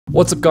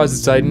What's up guys,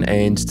 it's Aiden,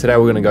 and today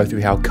we're going to go through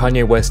how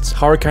Kanye West's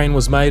Hurricane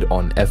was made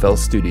on FL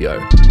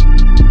Studio.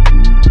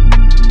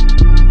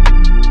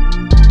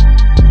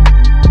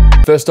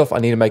 First off, I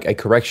need to make a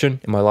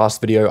correction. In my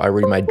last video, I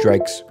remade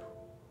Drake's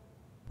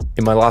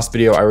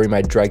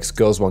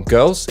Girls Want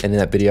Girls, and in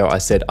that video I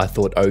said I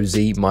thought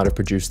OZ might have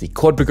produced the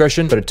chord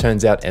progression, but it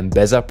turns out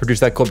M-Beza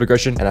produced that chord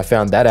progression, and I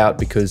found that out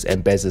because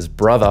M-Beza's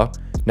brother,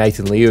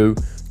 Nathan Liu,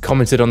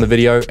 commented on the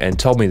video and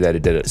told me that he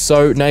did it.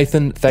 So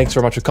Nathan, thanks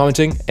very much for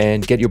commenting,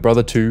 and get your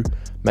brother to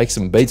make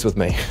some beats with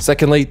me.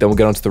 Secondly, then we'll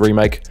get on to the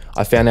remake.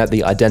 I found out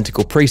the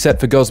identical preset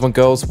for Girls Want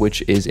Girls,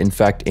 which is in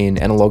fact in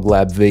Analog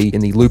Lab V.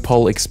 In the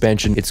Loophole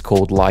expansion, it's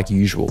called Like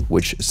Usual,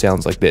 which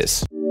sounds like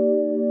this.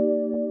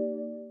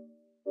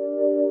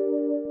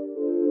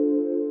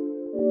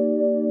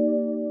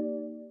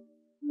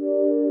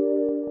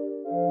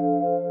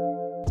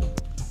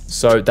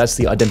 So that's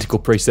the identical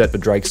preset for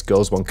Drake's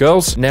Girls Want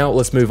Girls. Now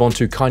let's move on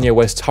to Kanye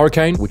West's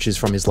Hurricane, which is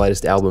from his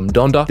latest album,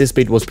 Donda. This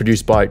beat was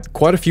produced by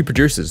quite a few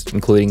producers,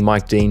 including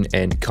Mike Dean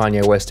and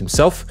Kanye West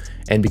himself.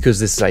 And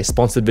because this is a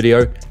sponsored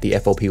video, the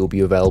FLP will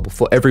be available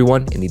for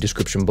everyone in the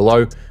description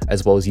below,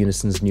 as well as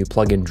Unison's new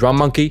plugin, Drum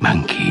Monkey,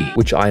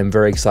 which I am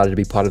very excited to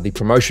be part of the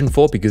promotion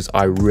for because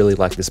I really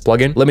like this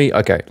plugin.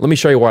 Let me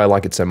show you why I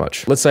like it so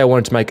much. Let's say I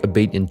wanted to make a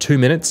beat in 2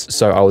 minutes.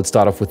 So I would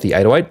start off with the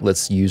 808.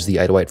 Let's use the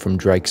 808 from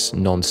Drake's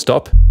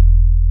Non-Stop.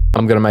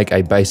 I'm going to make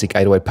a basic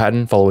 808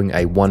 pattern following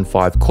a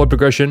 1-5 chord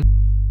progression.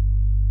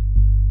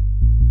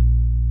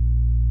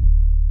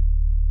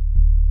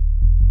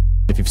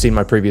 If you've seen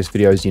my previous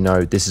videos, you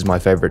know this is my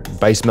favorite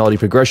bass melody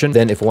progression.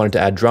 Then if I wanted to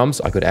add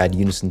drums, I could add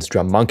Unison's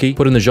Drum Monkey,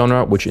 put in the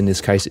genre, which in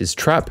this case is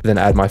trap, then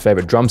add my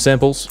favorite drum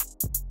samples,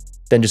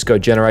 then just go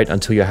generate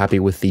until you're happy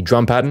with the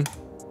drum pattern.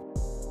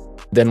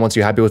 Then once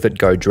you're happy with it,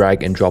 go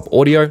drag and drop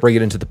audio, bring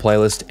it into the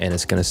playlist, and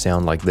it's going to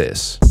sound like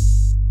this.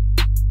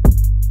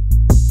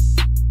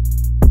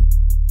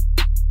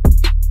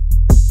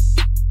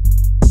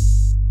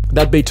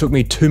 That beat took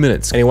me 2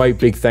 minutes. Anyway,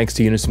 big thanks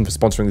to Unison for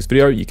sponsoring this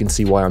video. You can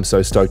see why I'm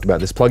so stoked about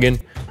this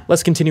plugin.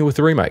 Let's continue with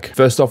the remake.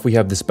 First off, we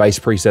have this bass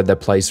preset that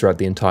plays throughout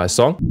the entire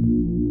song.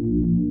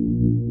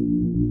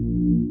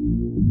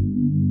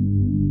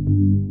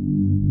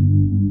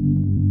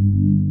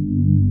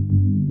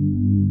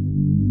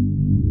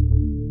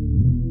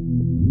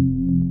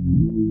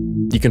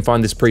 You can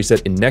find this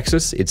preset in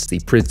Nexus. It's the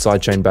Prid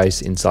sidechain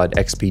bass inside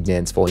XP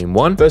Dance Volume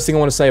 1. First thing I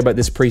want to say about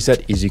this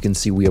preset is you can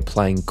see we are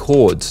playing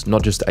chords,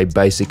 not just a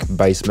basic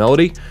bass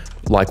melody,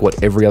 like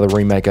what every other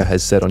remaker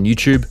has said on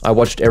YouTube. I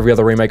watched every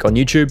other remake on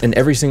YouTube, and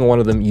every single one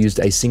of them used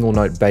a single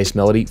note bass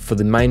melody for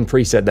the main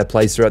preset that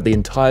plays throughout the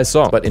entire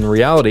song. But in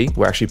reality,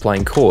 we're actually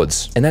playing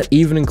chords. And that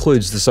even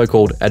includes the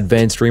so-called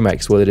advanced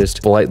remakes, where they're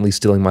just blatantly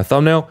stealing my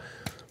thumbnail.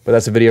 But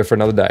that's a video for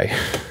another day.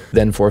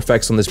 Then for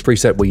effects on this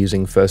preset, we're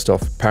using first off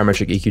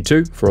Parametric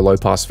EQ2 for a low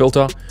pass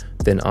filter,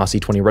 then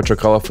RC20 Retro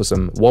Color for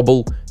some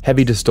wobble,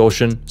 heavy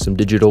distortion, some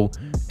digital,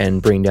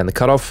 and bringing down the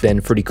cutoff, then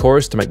Fruity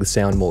Chorus to make the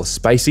sound more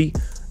spacey.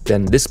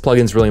 Then this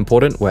plugin's really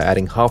important. We're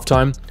adding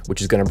halftime,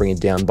 which is going to bring it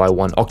down by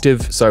 1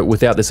 octave. So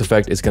without this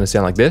effect, it's going to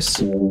sound like this.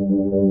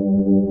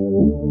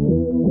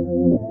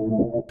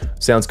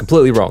 Sounds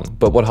completely wrong,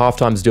 but what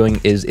halftime's doing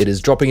is it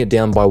is dropping it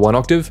down by 1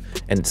 octave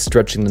and it's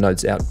stretching the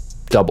notes out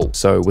double.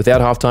 So without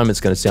halftime, it's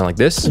going to sound like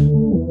this.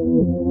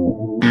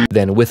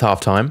 Then with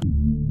halftime.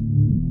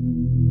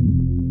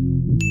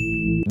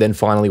 Then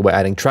finally, we're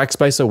adding Track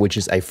Spacer, which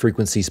is a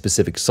frequency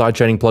specific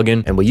sidechaining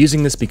plugin. And we're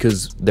using this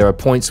because there are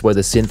points where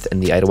the synth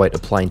and the 808 are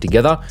playing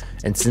together.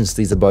 And since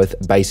these are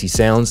both bassy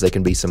sounds, there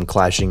can be some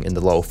clashing in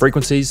the lower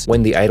frequencies.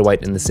 When the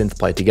 808 and the synth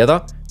play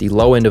together, the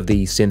low end of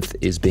the synth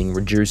is being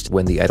reduced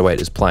when the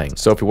 808 is playing.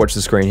 So if you watch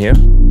the screen here,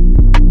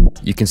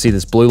 you can see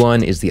this blue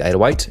line is the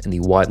 808 and the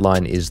white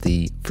line is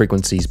the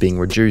frequencies being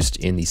reduced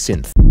in the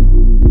synth.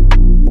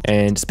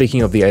 And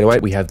speaking of the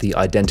 808, we have the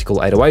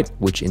identical 808,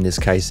 which in this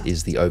case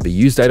is the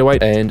overused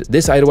 808. And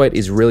this 808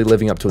 is really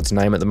living up to its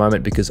name at the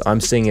moment because I'm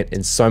seeing it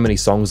in so many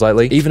songs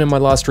lately. Even in my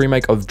last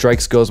remake of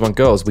Drake's Girls Want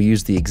Girls, we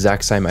used the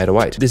exact same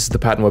 808. This is the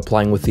pattern we're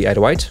playing with the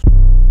 808.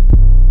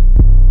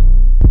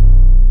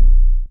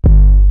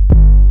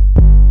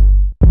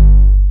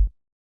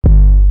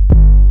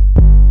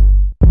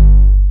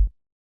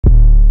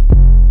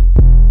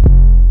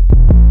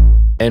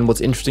 And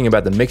what's interesting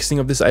about the mixing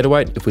of this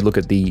 808, if we look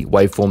at the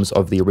waveforms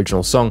of the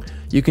original song,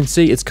 you can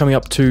see it's coming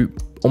up to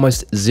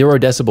almost 0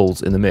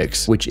 decibels in the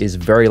mix, which is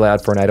very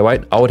loud for an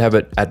 808. I would have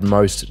it at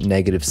most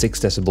 -6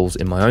 decibels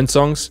in my own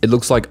songs. It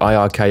looks like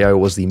IRKO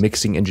was the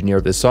mixing engineer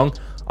of this song.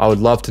 I would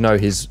love to know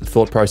his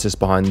thought process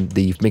behind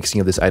the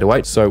mixing of this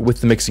 808. So with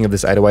the mixing of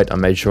this 808, I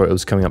made sure it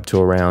was coming up to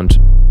around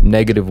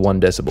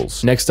 -1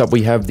 decibels. Next up,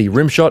 we have the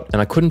Rimshot,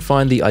 and I couldn't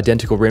find the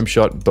identical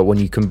Rimshot, but when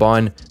you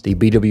combine the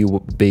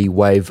BWB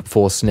Wave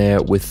 4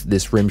 snare with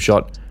this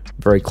Rimshot,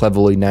 very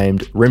cleverly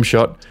named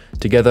Rimshot,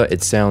 together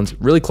it sounds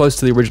really close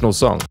to the original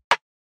song.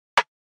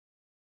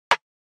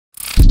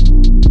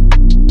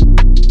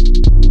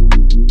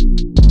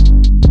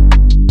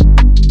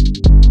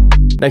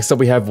 Next up,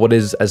 we have what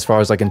is, as far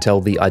as I can tell,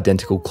 the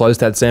identical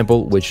closed head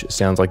sample, which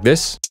sounds like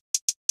this.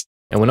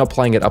 And we're not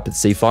playing it up at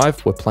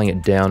C5, we're playing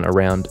it down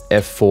around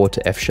F4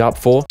 to F sharp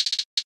 4.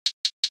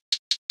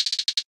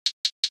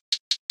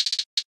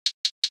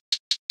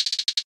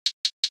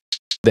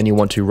 Then you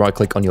want to right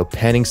click on your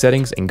panning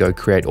settings and go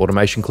create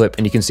automation clip.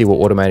 And you can see we're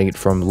automating it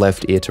from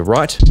left ear to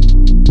right.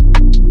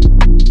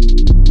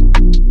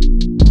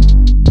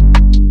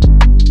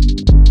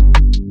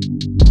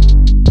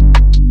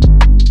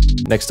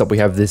 Next up, we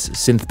have this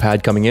synth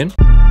pad coming in.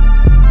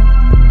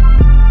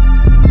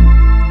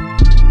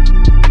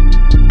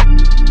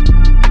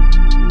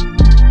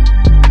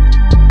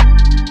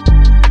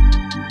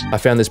 I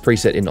found this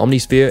preset in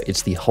Omnisphere.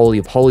 It's the Holy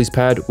of Holies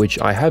pad, which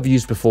I have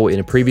used before in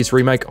a previous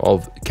remake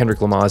of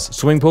Kendrick Lamar's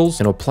Swimming Pools,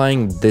 and we're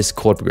playing this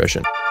chord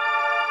progression.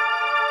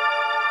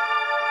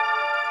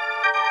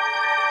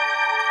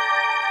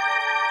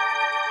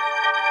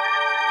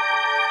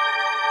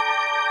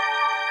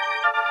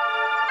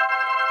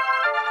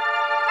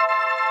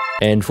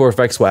 And for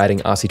effects, we're adding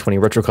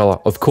RC20 retro color,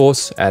 of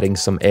course, adding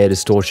some air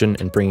distortion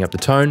and bringing up the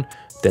tone,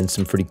 then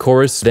some fruity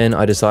chorus. Then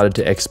I decided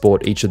to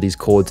export each of these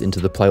chords into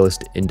the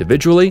playlist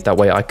individually. That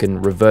way I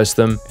can reverse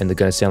them and they're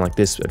gonna sound like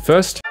this at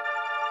first.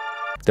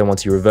 Then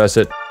once you reverse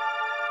it,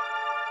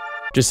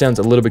 just sounds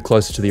a little bit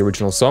closer to the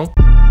original song.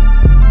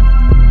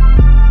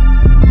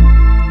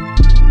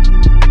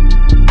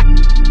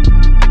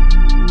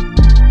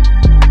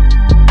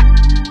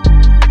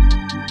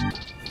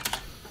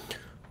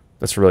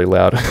 That's really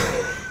loud.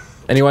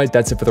 Anyway,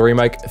 that's it for the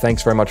remake.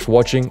 Thanks very much for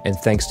watching, and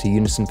thanks to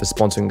Unison for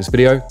sponsoring this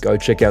video. Go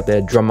check out their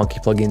Drum Monkey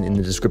plugin in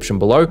the description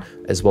below,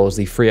 as well as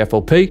the free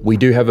FLP. We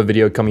do have a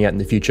video coming out in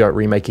the future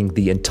remaking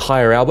the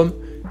entire album.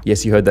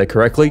 Yes, you heard that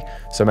correctly.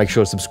 So make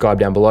sure to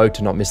subscribe down below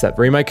to not miss that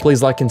remake.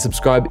 Please like and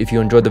subscribe if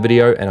you enjoyed the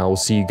video, and I will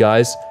see you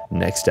guys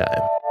next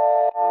time.